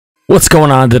What's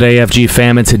going on today, FG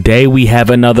fam? And today we have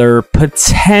another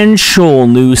potential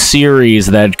new series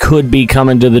that could be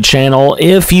coming to the channel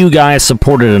if you guys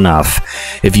support it enough.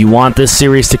 If you want this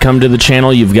series to come to the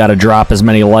channel, you've got to drop as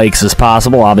many likes as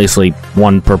possible, obviously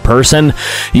one per person.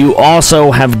 You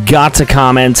also have got to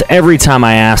comment every time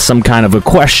I ask some kind of a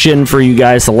question for you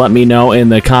guys to let me know in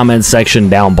the comments section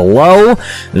down below.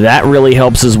 That really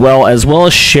helps as well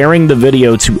as sharing the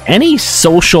video to any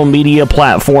social media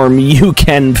platform you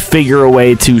can figure a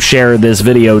way to share this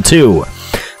video to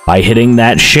by hitting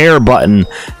that share button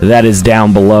that is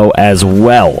down below as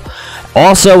well.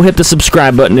 Also, hit the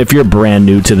subscribe button if you're brand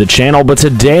new to the channel. But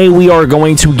today we are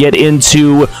going to get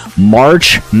into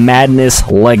March Madness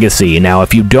Legacy. Now,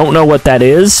 if you don't know what that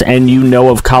is and you know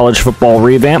of college football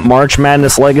revamp, March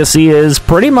Madness Legacy is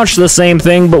pretty much the same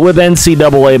thing but with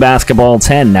NCAA Basketball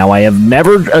 10. Now, I have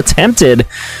never attempted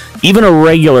even a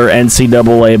regular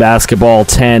NCAA Basketball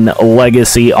 10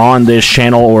 Legacy on this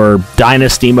channel, or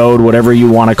Dynasty mode, whatever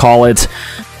you want to call it.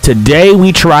 Today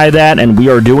we try that, and we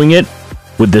are doing it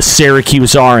with the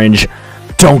Syracuse Orange.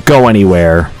 Don't go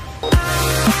anywhere.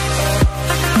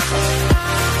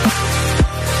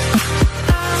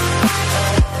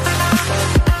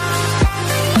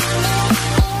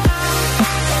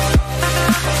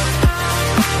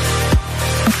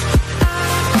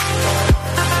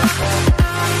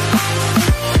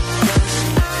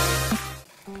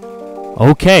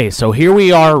 Okay, so here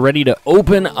we are ready to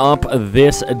open up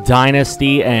this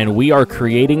dynasty, and we are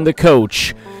creating the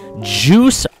coach,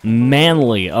 Juice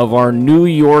Manley, of our New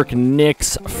York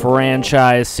Knicks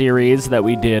franchise series that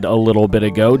we did a little bit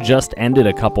ago, just ended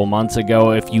a couple months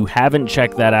ago. If you haven't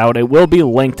checked that out, it will be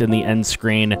linked in the end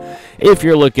screen if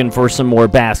you're looking for some more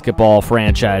basketball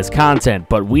franchise content.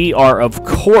 But we are, of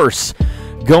course,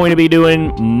 going to be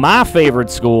doing my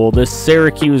favorite school, the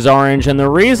Syracuse Orange, and the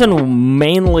reason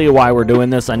mainly why we're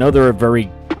doing this, I know they're a very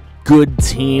good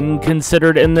team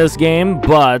considered in this game,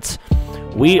 but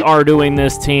we are doing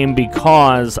this team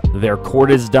because their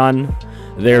court is done,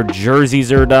 their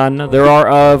jerseys are done. There are,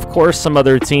 of course, some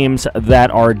other teams that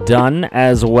are done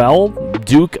as well,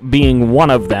 Duke being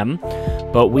one of them,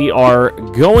 but we are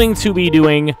going to be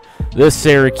doing the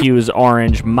Syracuse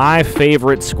Orange, my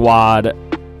favorite squad.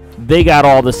 They got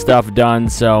all the stuff done,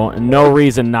 so no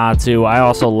reason not to. I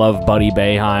also love Buddy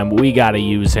Boeheim. We got to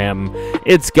use him.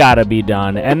 It's got to be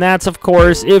done. And that's, of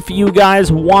course, if you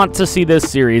guys want to see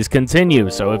this series continue.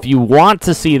 So if you want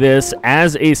to see this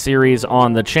as a series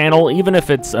on the channel, even if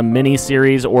it's a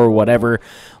mini-series or whatever,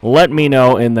 let me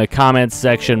know in the comments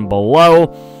section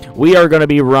below. We are going to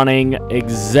be running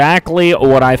exactly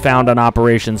what I found on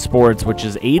Operation Sports, which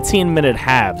is 18-minute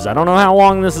halves. I don't know how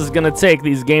long this is going to take.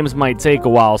 These games might take a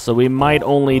while, so we might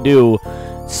only do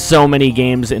so many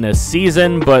games in a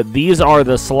season, but these are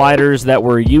the sliders that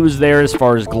were used there as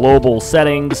far as global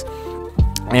settings,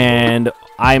 and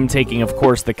I'm taking, of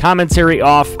course, the commentary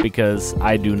off because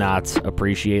I do not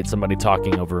appreciate somebody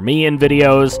talking over me in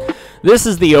videos. This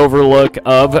is the overlook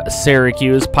of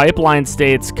Syracuse, Pipeline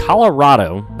States,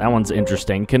 Colorado. That one's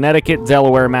interesting. Connecticut,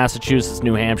 Delaware, Massachusetts,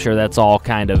 New Hampshire. That's all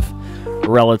kind of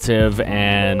relative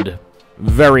and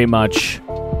very much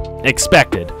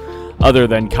expected other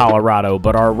than Colorado.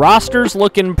 But our roster's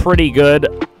looking pretty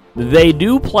good. They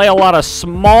do play a lot of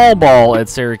small ball at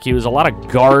Syracuse, a lot of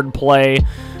guard play.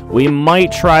 We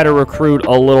might try to recruit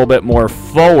a little bit more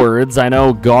forwards. I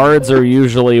know guards are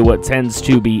usually what tends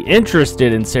to be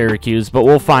interested in Syracuse, but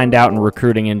we'll find out in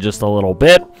recruiting in just a little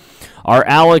bit. Our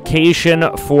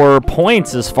allocation for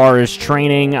points as far as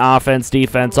training, offense,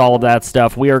 defense, all of that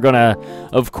stuff, we are going to,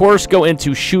 of course, go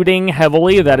into shooting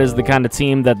heavily. That is the kind of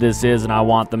team that this is, and I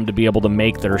want them to be able to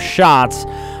make their shots.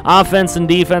 Offense and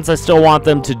defense, I still want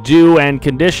them to do, and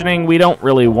conditioning, we don't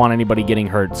really want anybody getting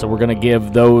hurt, so we're going to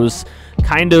give those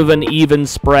kind of an even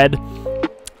spread.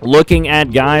 Looking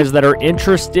at guys that are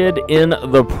interested in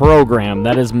the program,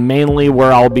 that is mainly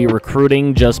where I'll be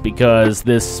recruiting, just because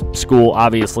this school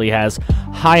obviously has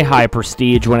high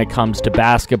prestige when it comes to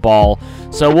basketball.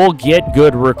 So we'll get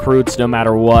good recruits no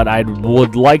matter what. I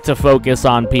would like to focus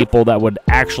on people that would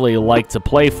actually like to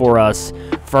play for us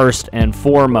first and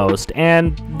foremost,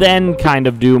 and then kind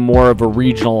of do more of a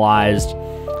regionalized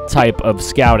type of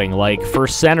scouting. Like for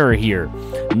center here,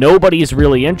 nobody's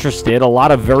really interested, a lot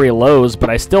of very lows, but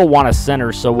I still want a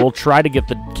center, so we'll try to get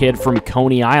the kid from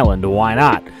Coney Island. Why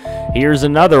not? Here's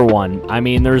another one. I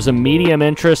mean, there's a medium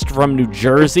interest from New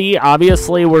Jersey.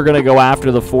 Obviously, we're going to go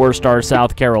after the 4-star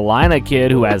South Carolina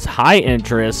kid who has high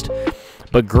interest,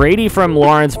 but Grady from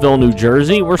Lawrenceville, New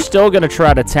Jersey, we're still going to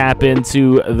try to tap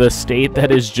into the state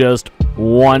that is just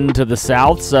one to the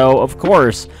south, so of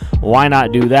course, why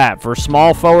not do that? For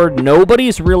small forward,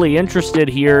 nobody's really interested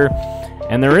here,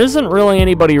 and there isn't really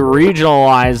anybody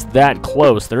regionalized that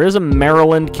close. There is a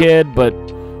Maryland kid, but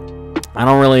I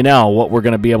don't really know what we're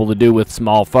going to be able to do with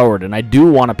small forward, and I do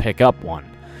want to pick up one.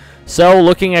 So,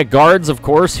 looking at guards, of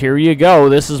course, here you go.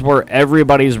 This is where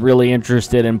everybody's really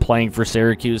interested in playing for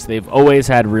Syracuse. They've always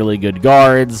had really good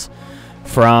guards,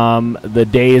 from the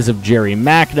days of Jerry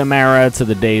McNamara to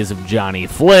the days of Johnny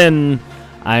Flynn.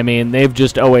 I mean, they've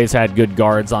just always had good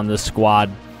guards on this squad.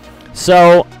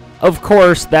 So, of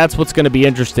course, that's what's going to be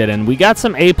interested in. We got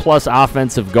some A-plus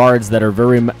offensive guards that are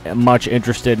very much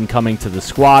interested in coming to the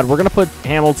squad. We're going to put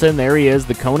Hamilton. There he is,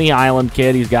 the Coney Island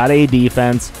kid. He's got a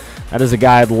defense. That is a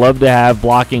guy I'd love to have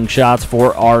blocking shots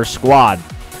for our squad.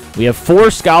 We have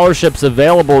 4 scholarships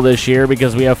available this year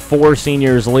because we have 4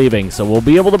 seniors leaving. So we'll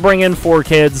be able to bring in 4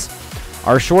 kids.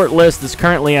 Our short list is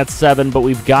currently at 7, but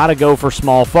we've got to go for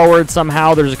small forward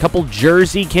somehow. There's a couple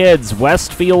Jersey kids,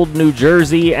 Westfield, New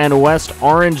Jersey, and West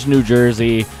Orange, New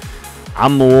Jersey.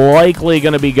 I'm likely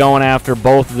going to be going after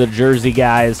both of the Jersey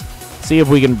guys. See if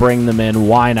we can bring them in.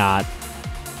 Why not?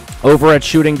 Over at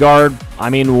shooting guard,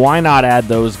 I mean, why not add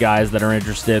those guys that are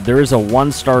interested? There is a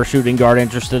 1-star shooting guard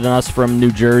interested in us from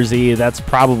New Jersey. That's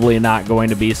probably not going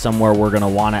to be somewhere we're going to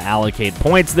want to allocate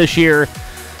points this year.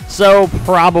 So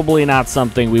probably not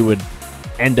something we would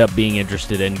end up being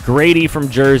interested in. Grady from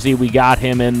Jersey, we got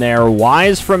him in there.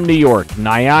 Wise from New York.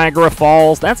 Niagara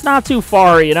Falls, that's not too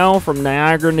far, you know, from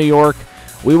Niagara, New York.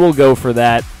 We will go for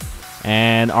that.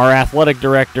 And our athletic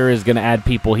director is going to add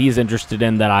people he's interested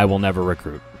in that I will never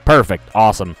recruit. Perfect.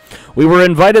 Awesome. We were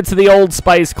invited to the Old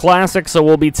Spice Classic, so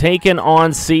we'll be taking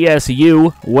on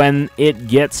CSU when it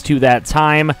gets to that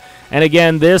time. And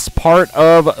again, this part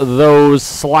of those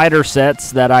slider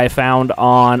sets that I found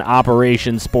on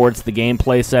Operation Sports, the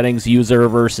gameplay settings, user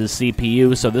versus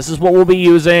CPU. So this is what we'll be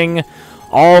using.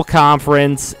 All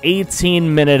conference,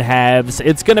 18-minute halves.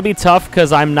 It's going to be tough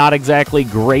because I'm not exactly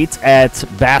great at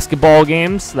basketball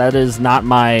games. That is not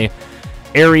my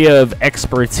area of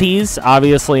expertise.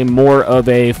 Obviously more of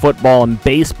a football and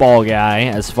baseball guy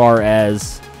as far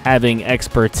as having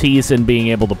expertise in being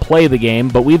able to play the game,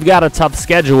 but we've got a tough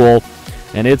schedule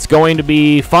and it's going to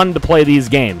be fun to play these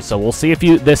games. So we'll see if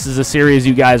this is a series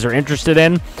you guys are interested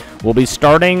in. We'll be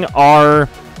starting our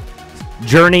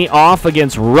journey off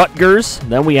against Rutgers.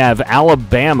 Then we have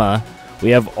Alabama. We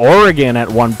have Oregon at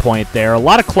one point there. A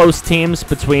lot of close teams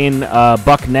between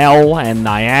Bucknell and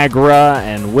Niagara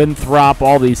and Winthrop,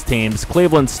 all these teams.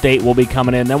 Cleveland State will be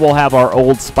coming in. Then we'll have our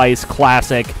Old Spice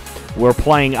Classic. We're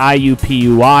playing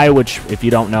IUPUI, which, if you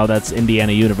don't know, that's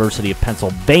Indiana University of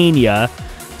Pennsylvania.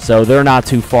 So they're not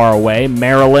too far away.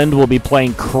 Maryland will be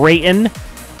playing Creighton.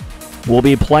 We'll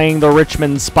be playing the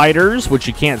Richmond Spiders, which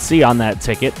you can't see on that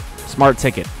ticket. Smart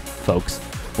ticket, folks.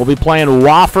 We'll be playing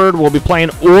Wofford. We'll be playing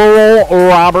Oral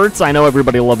Roberts. I know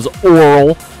everybody loves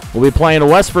Oral. We'll be playing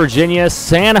West Virginia.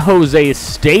 San Jose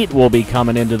State will be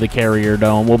coming into the Carrier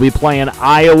Dome. We'll be playing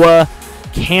Iowa.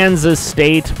 Kansas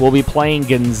State. We'll be playing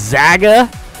Gonzaga,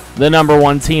 the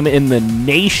 #1 team in the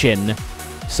nation.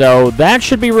 So that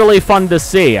should be really fun to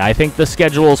see. I think the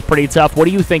schedule is pretty tough. What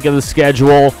do you think of the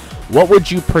schedule? What would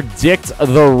you predict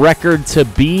the record to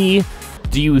be?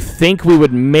 Do you think we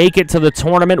would make it to the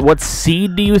tournament? What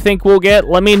seed do you think we'll get?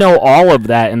 Let me know all of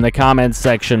that in the comments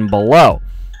section below.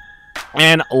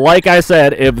 And like I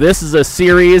said, if this is a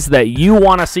series that you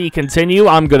want to see continue,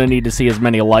 I'm going to need to see as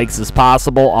many likes as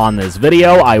possible on this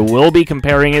video. I will be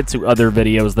comparing it to other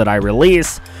videos that I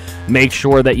release. Make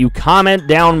sure that you comment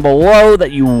down below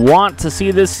that you want to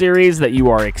see this series, that you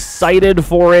are excited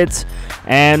for it,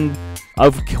 and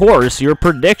of course, your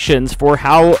predictions for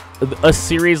how a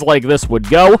series like this would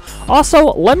go.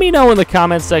 Also, let me know in the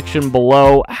comment section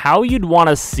below how you'd want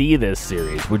to see this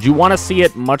series. Would you want to see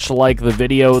it much like the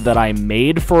video that I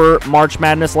made for March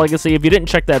Madness Legacy? If you didn't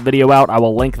check that video out, I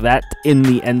will link that in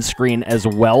the end screen as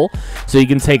well, so you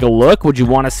can take a look. Would you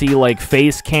want to see like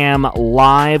face cam,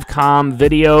 live com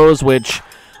videos, which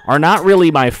are not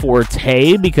really my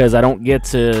forte because I don't get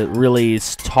to really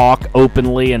talk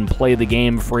openly and play the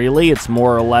game freely. It's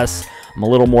more or less, I'm a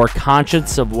little more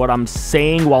conscious of what I'm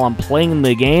saying while I'm playing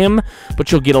the game,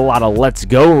 but you'll get a lot of let's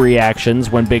go reactions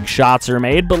when big shots are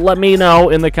made. But let me know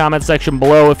in the comment section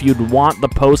below if you'd want the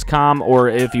post com or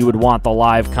if you would want the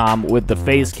live com with the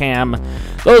face cam.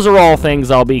 Those are all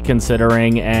things I'll be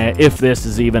considering if this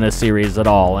is even a series at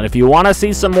all. And if you want to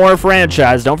see some more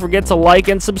franchise, don't forget to like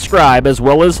and subscribe, as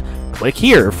well as click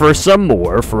here for some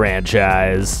more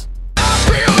franchise.